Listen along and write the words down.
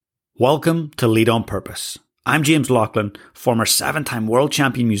Welcome to Lead on Purpose. I'm James Laughlin, former 7-time world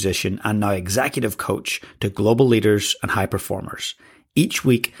champion musician and now executive coach to global leaders and high performers. Each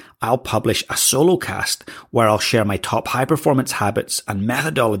week, I'll publish a solo cast where I'll share my top high performance habits and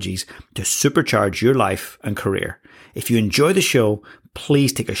methodologies to supercharge your life and career. If you enjoy the show,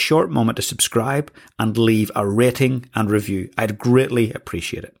 please take a short moment to subscribe and leave a rating and review. I'd greatly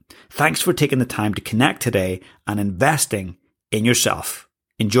appreciate it. Thanks for taking the time to connect today and investing in yourself.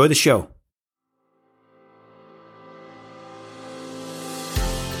 Enjoy the show.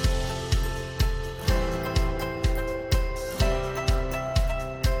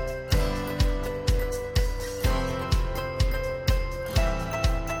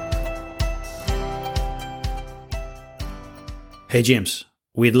 Hey James,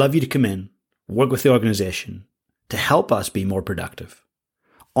 we'd love you to come in, work with the organization to help us be more productive.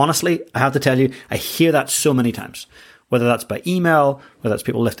 Honestly, I have to tell you, I hear that so many times. Whether that's by email, whether that's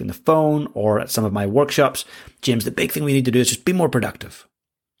people lifting the phone, or at some of my workshops, James, the big thing we need to do is just be more productive.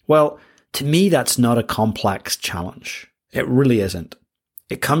 Well, to me, that's not a complex challenge. It really isn't.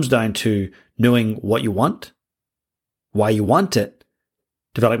 It comes down to knowing what you want, why you want it,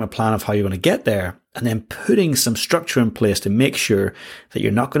 developing a plan of how you're going to get there, and then putting some structure in place to make sure that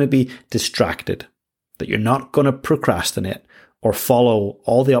you're not going to be distracted, that you're not going to procrastinate or follow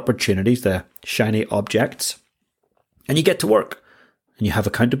all the opportunities, the shiny objects. And you get to work and you have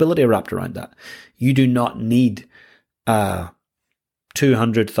accountability wrapped around that. You do not need a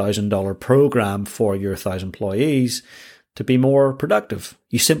 $200,000 program for your 1,000 employees to be more productive.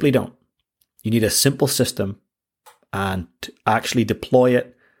 You simply don't. You need a simple system and to actually deploy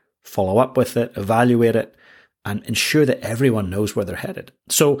it, follow up with it, evaluate it, and ensure that everyone knows where they're headed.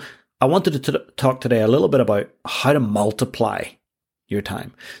 So I wanted to talk today a little bit about how to multiply your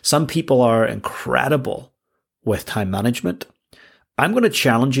time. Some people are incredible with time management. I'm going to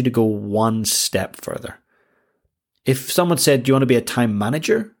challenge you to go one step further. If someone said, do you want to be a time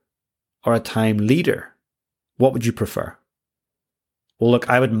manager or a time leader? What would you prefer? Well, look,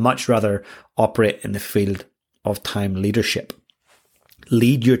 I would much rather operate in the field of time leadership.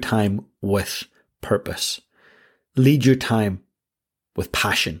 Lead your time with purpose. Lead your time with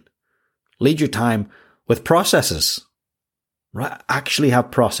passion. Lead your time with processes. Right? Actually have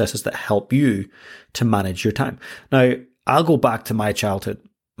processes that help you to manage your time. Now, I'll go back to my childhood.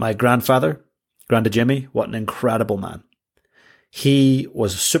 My grandfather, Granda Jimmy, what an incredible man. He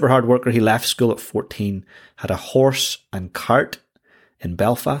was a super hard worker. He left school at 14, had a horse and cart in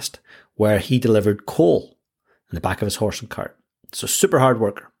Belfast where he delivered coal in the back of his horse and cart. So super hard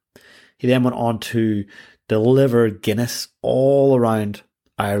worker. He then went on to deliver Guinness all around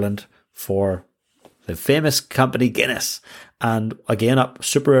Ireland for the famous company Guinness. And again, up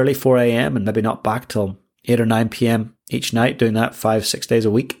super early, 4 a.m. and maybe not back till 8 or 9 p.m. each night, doing that 5-6 days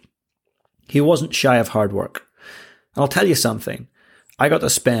a week. He wasn't shy of hard work. And I'll tell you something. I got to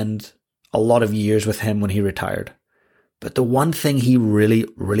spend a lot of years with him when he retired. But the one thing he really,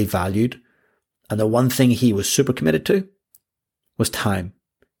 really valued, and the one thing he was super committed to, was time.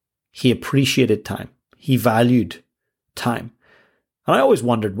 He appreciated time. He valued time. And I always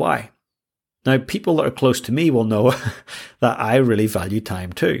wondered why. Now, people that are close to me will know that I really value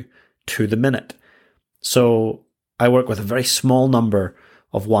time too, to the minute. So I work with a very small number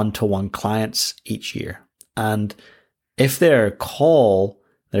of one-to-one clients each year. And if their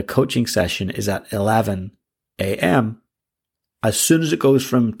coaching session is at 11 a.m., as soon as it goes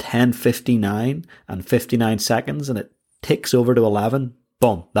from 10:59 and 59 seconds and it ticks over to 11,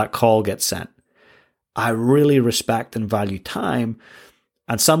 boom, that call gets sent. I really respect and value time.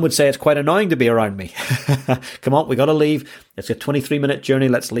 And some would say it's quite annoying to be around me. Come on, we got to leave. It's a 23-minute journey.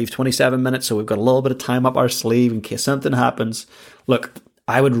 Let's leave 27 minutes. So we've got a little bit of time up our sleeve in case something happens. Look,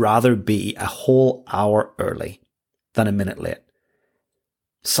 I would rather be a whole hour early than a minute late.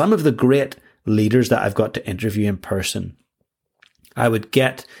 Some of the great leaders that I've got to interview in person, I would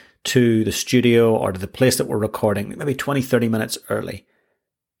get to the studio or to the place that we're recording maybe 20, 30 minutes early.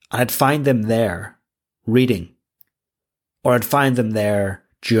 And I'd find them there reading. Or I'd find them there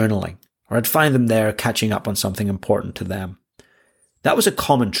journaling, or I'd find them there catching up on something important to them. That was a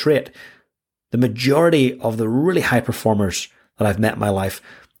common trait. The majority of the really high performers that I've met in my life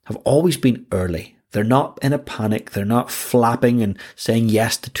have always been early. They're not in a panic. They're not flapping and saying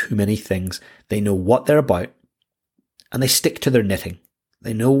yes to too many things. They know what they're about and they stick to their knitting.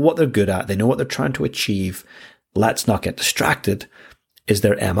 They know what they're good at. They know what they're trying to achieve. Let's not get distracted is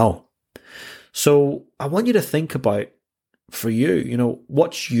their MO. So I want you to think about, for you,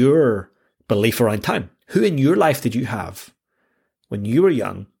 what's your belief around time? Who in your life did you have when you were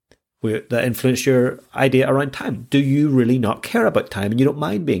young that influence your idea around time? Do you really not care about time and you don't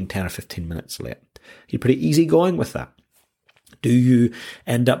mind being 10 or 15 minutes late? You're pretty easygoing with that. Do you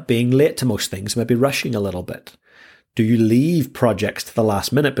end up being late to most things, maybe rushing a little bit? Do you leave projects to the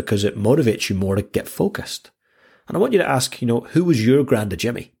last minute because it motivates you more to get focused? And I want you to ask, who was your Granda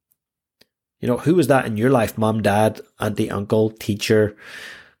Jimmy? Who was that in your life? Mom, dad, auntie, uncle, teacher,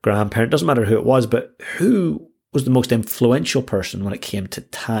 grandparent, doesn't matter who it was, but who was the most influential person when it came to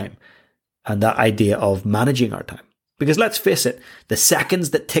time and that idea of managing our time? Because let's face it, the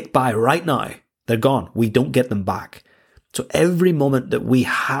seconds that tick by right now, they're gone. We don't get them back. So every moment that we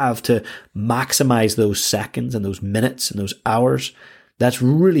have to maximize those seconds and those minutes and those hours, that's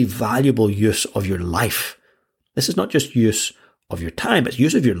really valuable use of your life. This is not just use of your time, it's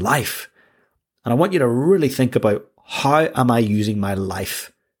use of your life. And I want you to really think about, how am I using my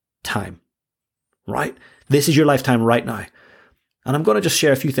life time? Right? This is your lifetime right now. And I'm going to just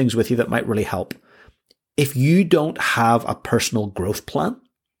share a few things with you that might really help. If you don't have a personal growth plan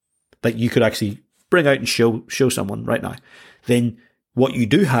that you could actually bring out and show someone right now, then what you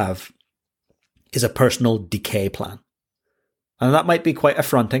do have is a personal decay plan. And that might be quite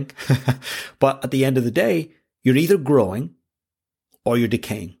affronting, but at the end of the day, you're either growing or you're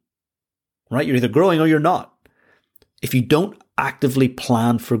decaying, right? You're either growing or you're not. If you don't actively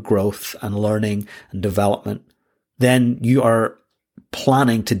plan for growth and learning and development, then you are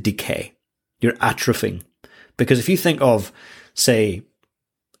planning to decay. You're atrophying. Because if you think of, say,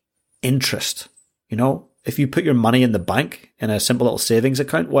 interest, if you put your money in the bank in a simple little savings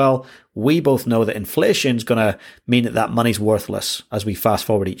account, well, we both know that inflation is going to mean that money's worthless as we fast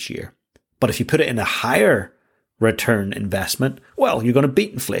forward each year. But if you put it in a higher return investment, well, you're going to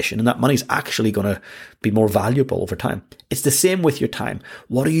beat inflation and that money's actually going to be more valuable over time. It's the same with your time.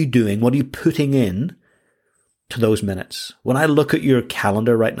 What are you doing? What are you putting in to those minutes? When I look at your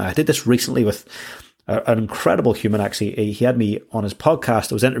calendar right now, I did this recently with an incredible human, actually. He had me on his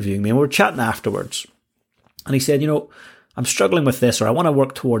podcast. I was interviewing me and we were chatting afterwards. And he said, I'm struggling with this, or I want to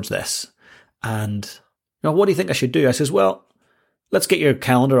work towards this. And, what do you think I should do? I says, well, let's get your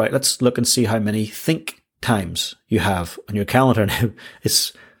calendar out. Let's look and see how many think times you have on your calendar. Now,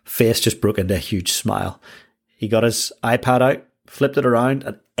 his face just broke into a huge smile. He got his iPad out, flipped it around,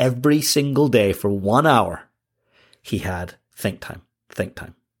 and every single day for 1 hour, he had think time.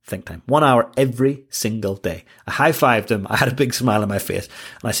 1 hour every single day. I high-fived him. I had a big smile on my face.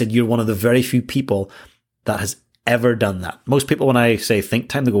 And I said, you're one of the very few people that has ever done that. Most people, when I say think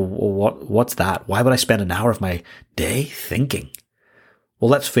time, they go, well, what's that? Why would I spend an hour of my day thinking? Well,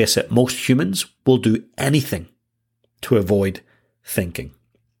 let's face it, most humans will do anything to avoid thinking.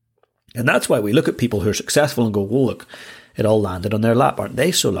 And that's why we look at people who are successful and go, well, look, it all landed on their lap. Aren't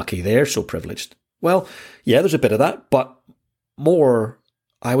they so lucky? They're so privileged. Well, yeah, there's a bit of that, but more,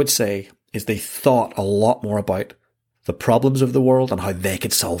 I would say, is they thought a lot more about the problems of the world and how they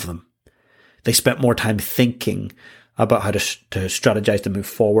could solve them. They spent more time thinking about how to strategize to move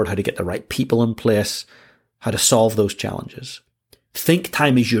forward, how to get the right people in place, how to solve those challenges. Think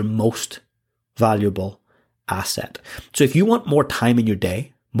time is your most valuable asset. So if you want more time in your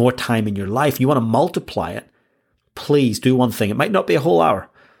day, more time in your life, you want to multiply it, please do one thing. It might not be a whole hour,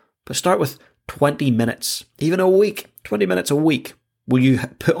 but start with 20 minutes, even a week, 20 minutes a week. Will you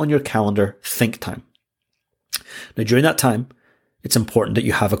put on your calendar think time? Now, during that time, it's important that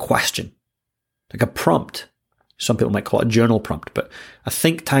you have a question, like a prompt. Some people might call it a journal prompt, but a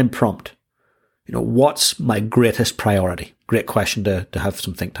think time prompt. What's my greatest priority? Great question to have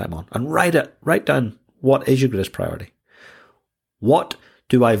some think time on. And write down, what is your greatest priority? What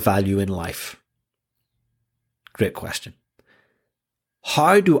do I value in life? Great question.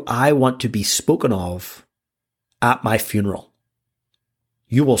 How do I want to be spoken of at my funeral?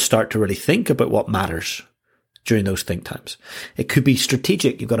 You will start to really think about what matters during those think times. It could be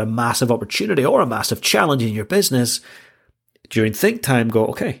strategic. You've got a massive opportunity or a massive challenge in your business. During think time, go,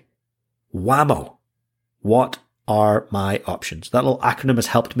 okay, WHAMO. What are my options? That little acronym has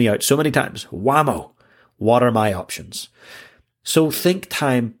helped me out so many times. WHAMO. What are my options? So think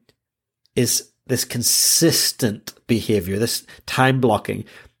time is this consistent behavior, this time blocking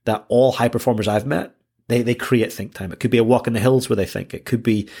that all high performers I've met, they create think time. It could be a walk in the hills where they think. It could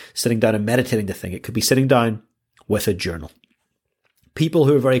be sitting down and meditating to think. It could be sitting down with a journal. People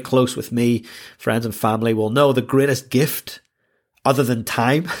who are very close with me, friends and family, will know the greatest gift other than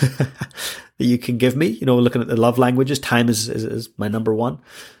time that you can give me. Looking at the love languages, time is my number one.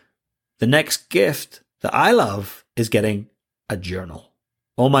 The next gift that I love is getting a journal.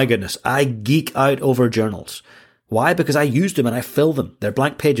 Oh my goodness, I geek out over journals. Why? Because I use them and I fill them. They're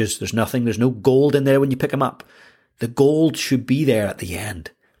blank pages. There's no gold in there when you pick them up. The gold should be there at the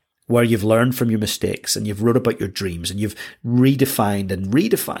end. where you've learned from your mistakes and you've wrote about your dreams and you've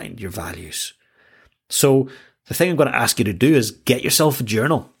redefined your values. So the thing I'm going to ask you to do is get yourself a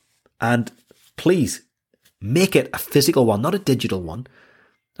journal, and please make it a physical one, not a digital one.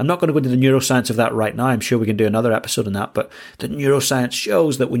 I'm not going to go into the neuroscience of that right now. I'm sure we can do another episode on that, but the neuroscience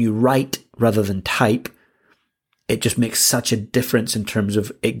shows that when you write rather than type, it just makes such a difference in terms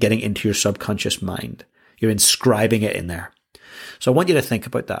of it getting into your subconscious mind. You're inscribing it in there. So I want you to think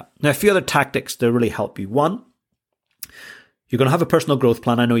about that. Now, a few other tactics to really help you. One, you're going to have a personal growth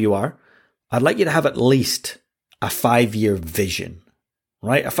plan. I know you are. I'd like you to have at least a 5-year vision,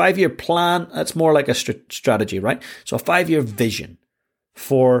 right? A 5-year plan, that's more like a strategy, right? So a 5-year vision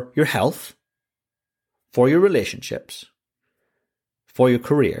for your health, for your relationships, for your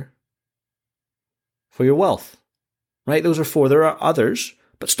career, for your wealth, right? Those are 4. There are others,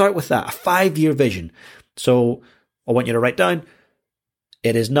 but start with that, a 5-year vision. So I want you to write down,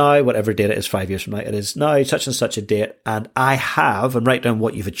 it is now, whatever date it is 5 years from now, it is now such and such a date, and I have, and write down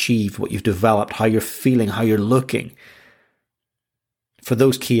what you've achieved, what you've developed, how you're feeling, how you're looking for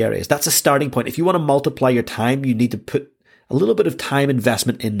those key areas. That's a starting point. If you want to multiply your time, you need to put a little bit of time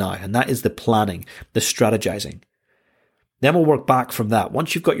investment in now, and that is the planning, the strategizing. Then we'll work back from that.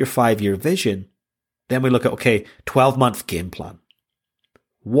 Once you've got your 5-year vision, then we look at, okay, 12-month game plan.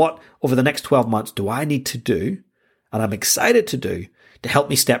 What over the next 12 months do I need to do, and I'm excited to do, to help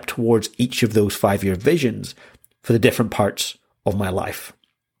me step towards each of those 5-year visions for the different parts of my life?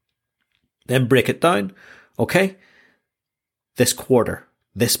 Then break it down. Okay, this quarter,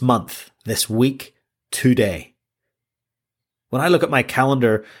 this month, this week, today. When I look at my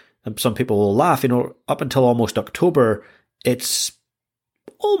calendar, and some people will laugh, up until almost October, it's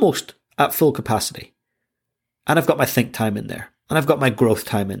almost at full capacity. And I've got my think time in there. And I've got my growth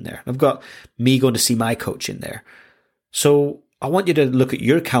time in there. I've got me going to see my coach in there. So I want you to look at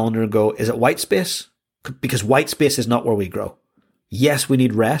your calendar and go, is it white space? Because white space is not where we grow. Yes, we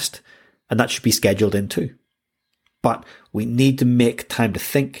need rest, and that should be scheduled in too. But we need to make time to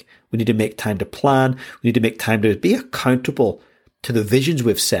think. We need to make time to plan. We need to make time to be accountable to the visions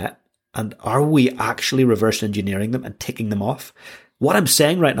we've set. And are we actually reverse engineering them and ticking them off? What I'm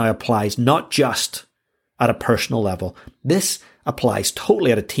saying right now applies not just at a personal level. This applies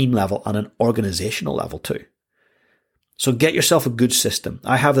totally at a team level and an organizational level too. So get yourself a good system.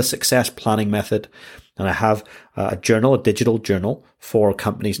 I have the success planning method, and I have a journal, a digital journal for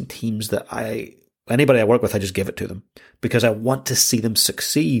companies and teams that anybody I work with, I just give it to them because I want to see them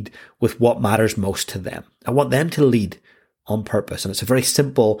succeed with what matters most to them. I want them to lead on purpose. And it's a very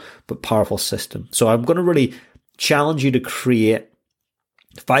simple but powerful system. So I'm going to really challenge you to create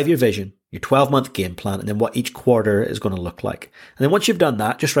a 5-year vision, your 12-month game plan, and then what each quarter is going to look like. And then once you've done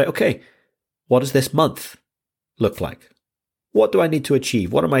that, just write, okay, what does this month look like? What do I need to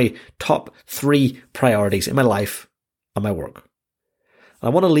achieve? What are my top 3 priorities in my life and my work? And I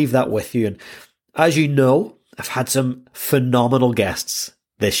want to leave that with you. And as you know, I've had some phenomenal guests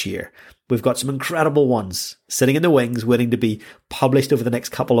this year. We've got some incredible ones sitting in the wings waiting to be published over the next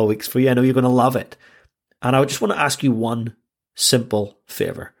couple of weeks for you. I know you're going to love it. And I just want to ask you one simple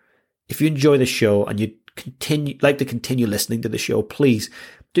favor. If you enjoy the show and you like to continue listening to the show, please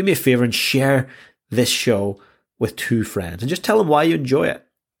do me a favor and share this show with 2 friends and just tell them why you enjoy it.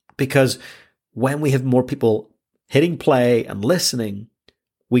 Because when we have more people hitting play and listening,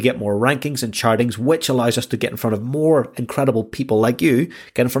 we get more rankings and chartings, which allows us to get in front of more incredible people like you,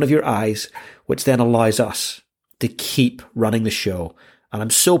 get in front of your eyes, which then allows us to keep running the show. And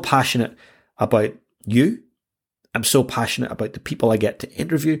I'm so passionate about you. I'm so passionate about the people I get to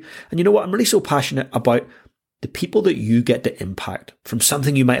interview. And you know what? I'm really so passionate about the people that you get to impact from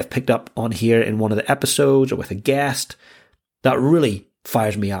something you might have picked up on here in one of the episodes or with a guest. That really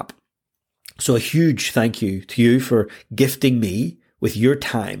fires me up. So a huge thank you to you for gifting me with your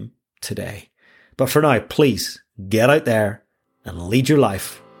time today. But for now, please get out there and lead your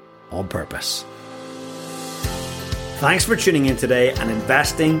life on purpose. Thanks for tuning in today and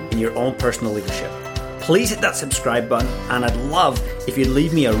investing in your own personal leadership. Please hit that subscribe button, and I'd love if you'd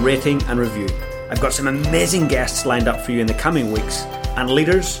leave me a rating and review. I've got some amazing guests lined up for you in the coming weeks. And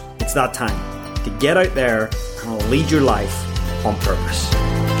leaders, it's that time to get out there and lead your life on purpose.